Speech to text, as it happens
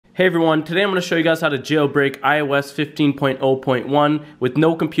Hey everyone, today I'm going to show you guys how to jailbreak iOS 15.0.1 with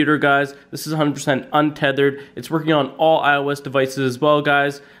no computer, guys. This is 100% untethered. It's working on all iOS devices as well,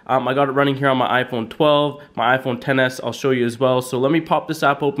 guys. I got it running here on my iPhone 12, my iPhone XS, I'll show you as well. So let me pop this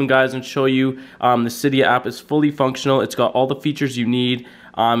app open, guys, and show you. The Cydia app is fully functional. It's got all the features you need.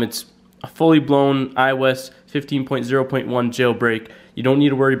 It's a fully blown iOS 15.0.1 jailbreak. You don't need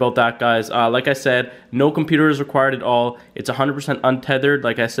to worry about that, guys. Like I said, no computer is required at all. It's 100% untethered,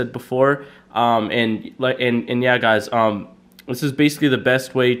 like I said before. And yeah, guys, this is basically the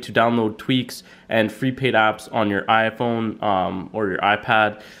best way to download tweaks and free paid apps on your iPhone or your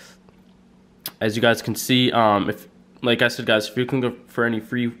iPad. As you guys can see, like I said, guys, if you're looking for any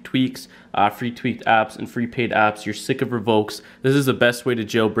free tweaks, free tweaked apps, and free paid apps, you're sick of revokes, this is the best way to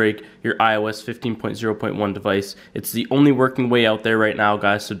jailbreak your iOS 15.0.1 device. It's the only working way out there right now,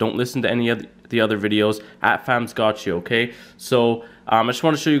 guys, so don't listen to any of the other videos. @Fam's got you, okay? So I just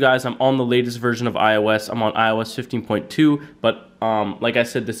want to show you guys I'm on the latest version of iOS. I'm on iOS 15.2, but like I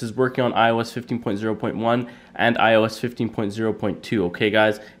said, this is working on iOS 15.0.1 and iOS 15.0.2, okay,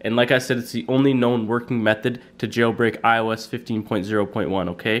 guys? And like I said, it's the only known working method to jailbreak iOS 15.0.1,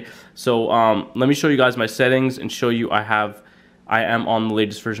 okay? So let me show you guys my settings and show you I am on the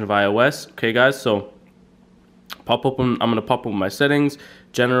latest version of iOS, okay, guys? So I'm gonna pop open my settings,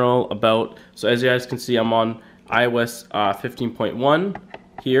 general, about. So as you guys can see, I'm on iOS 15.1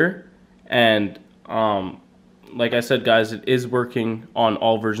 here, and like I said, guys, it is working on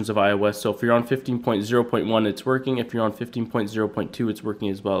all versions of iOS. So if you're on 15.0.1, it's working. If you're on 15.0.2, it's working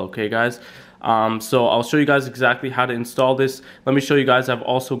as well, okay, guys? So I'll show you guys exactly how to install this. Let me show you guys, I've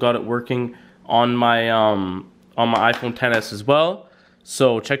also got it working on my iPhone XS as well.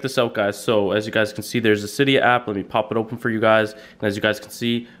 So check this out, guys. So as you guys can see, there's a Cydia app. Let me pop it open for you guys. And as you guys can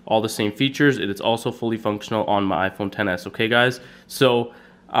see, all the same features. It is also fully functional on my iPhone XS, okay, guys? So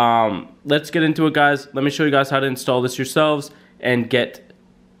let's get into it, guys. Let me show you guys how to install this yourselves and get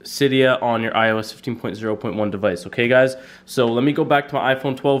Cydia on your iOS 15.0.1 device, okay, guys? So let me go back to my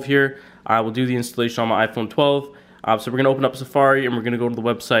iPhone 12 here. I will do the installation on my iPhone 12. So we're going to open up Safari and we're going to go to the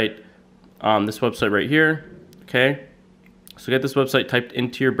website, this website right here, okay? So get this website typed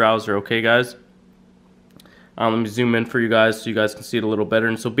into your browser, okay, guys? Let me zoom in for you guys so you guys can see it a little better.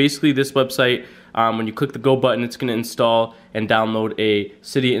 And so basically this website, when you click the go button, it's going to install and download a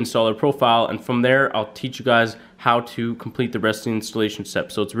Cydia installer profile. And from there, I'll teach you guys how to complete the rest of the installation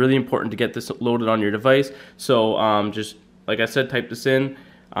steps. So it's really important to get this loaded on your device. So just, like I said, type this in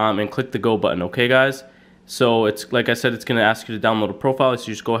and click the go button, okay, guys? So it's, like I said, it's going to ask you to download a profile, so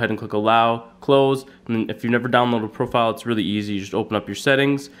you just go ahead and click allow, close, and if you've never downloaded a profile, it's really easy. You just open up your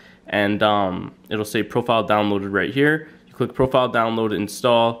settings, and it'll say profile downloaded right here. You click profile download,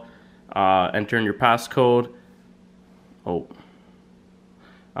 install, enter in your passcode,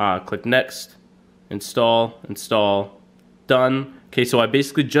 click next, install, done. Okay, so I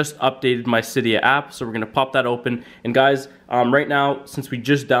basically just updated my Cydia app, so we're going to pop that open. And guys, right now, since we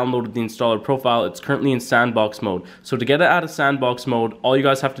just downloaded the installer profile, it's currently in sandbox mode. So to get it out of sandbox mode, all you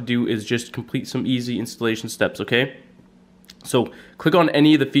guys have to do is just complete some easy installation steps, okay? So click on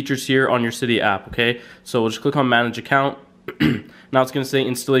any of the features here on your Cydia app, okay? So we'll just click on manage account. Now it's going to say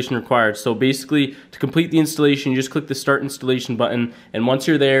installation required. So basically, to complete the installation, you just click the start installation button, and once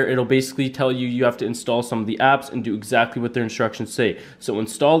you're there, it'll basically tell you you have to install some of the apps and do exactly what their instructions say. So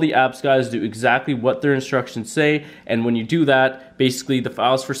install the apps, guys, do exactly what their instructions say, and when you do that, basically the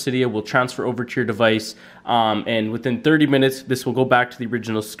files for Cydia will transfer over to your device, and within 30 minutes, this will go back to the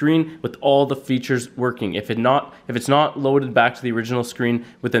original screen with all the features working. If it's not loaded back to the original screen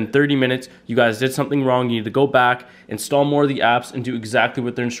within 30 minutes, you guys did something wrong. You need to go back, install more of the apps, and do exactly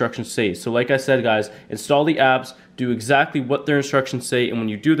what their instructions say. So like I said, guys, install the apps, do exactly what their instructions say, and when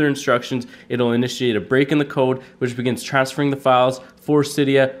you do their instructions, it'll initiate a break in the code, which begins transferring the files for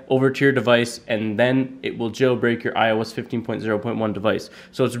Cydia over to your device, and then it will jailbreak your iOS 15.0.1 device.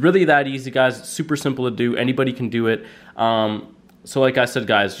 So it's really that easy, guys. It's super simple to do. Anybody can do it. So like I said,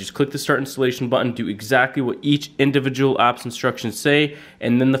 guys, just click the start installation button, do exactly what each individual app's instructions say,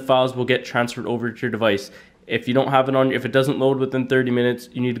 and then the files will get transferred over to your device. If you don't have it on, if it doesn't load within 30 minutes,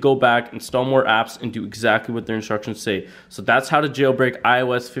 you need to go back, install more apps, and do exactly what their instructions say. So that's how to jailbreak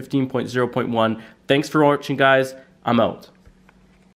iOS 15.0.1. Thanks for watching, guys. I'm out.